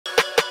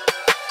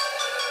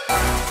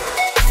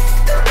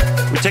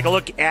We take a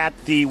look at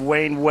the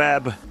Wayne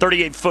Webb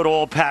 38-foot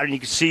oil pattern. You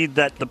can see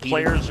that the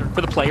players are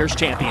for the Players'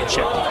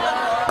 Championship.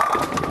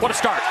 What a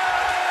start.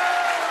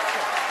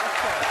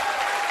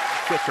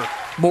 Quicker,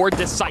 more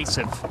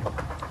decisive.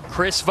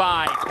 Chris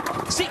Vi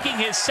seeking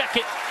his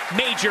second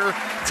major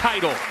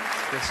title.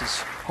 This is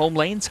home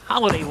lanes,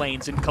 holiday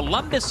lanes in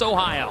Columbus,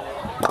 Ohio.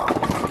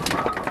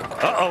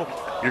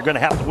 Uh-oh, you're going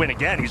to have to win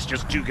again. He's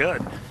just too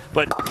good.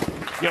 But,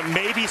 you know,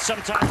 maybe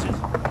sometimes it's...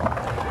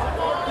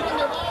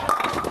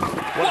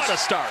 What a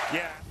start.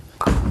 Yeah.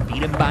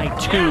 Beat him by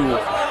 2.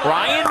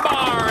 Ryan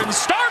Barnes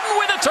starting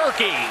with a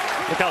turkey.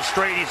 Look how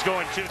straight he's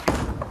going, too.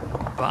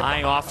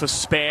 Vi off the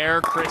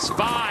spare. Chris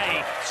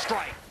Vi.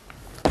 Strike.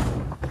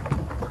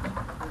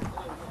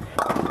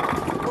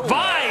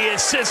 Vi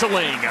is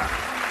sizzling.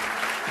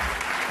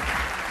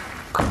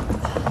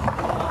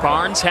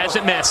 Barnes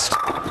hasn't missed.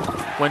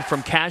 Went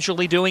from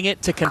casually doing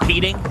it to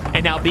competing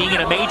and now being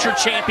in a major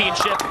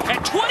championship.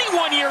 At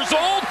 21 years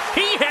old,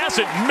 he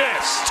hasn't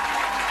missed.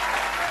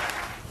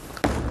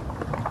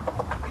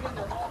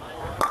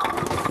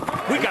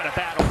 We got a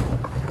battle.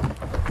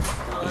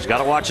 He's got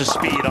to watch his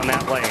speed on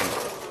that lane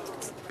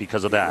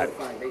because of that.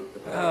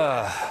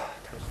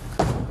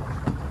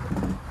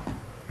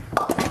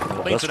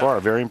 Thus far,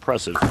 very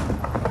impressive.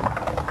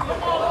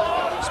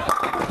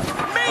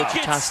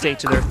 Wichita State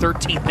to their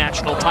 13th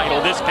national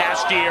title this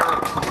past year.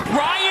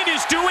 Ryan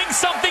is doing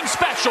something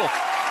special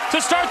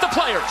to start the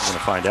Players. We're going to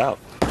find out.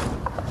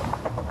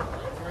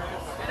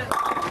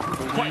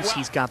 Believes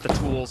he's got the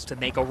tools to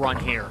make a run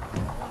here.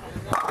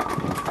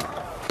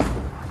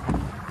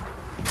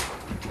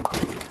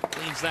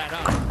 Cleans that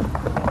up.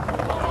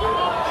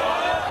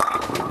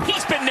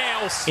 He's been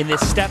nails in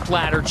this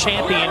stepladder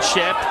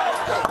championship.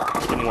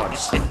 In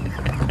once.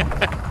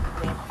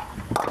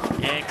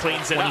 And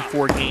cleans it up.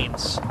 24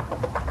 games.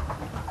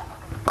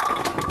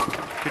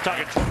 You're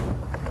talking.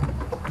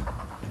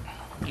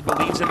 He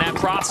believes in that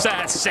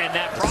process, and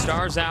that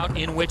stars out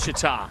in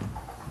Wichita.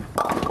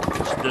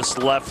 This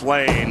left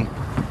lane,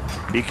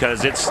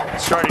 because it's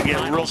starting to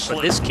get real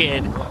slick. This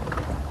kid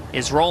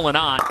is rolling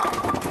on.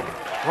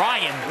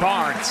 Ryan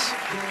Barnes.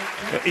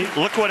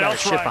 Look what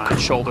else. A chip on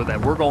his shoulder that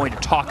we're going to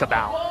talk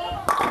about.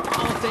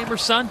 Hall of Famer,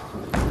 son?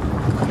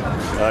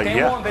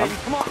 Yeah. Come on, baby.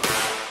 Come on.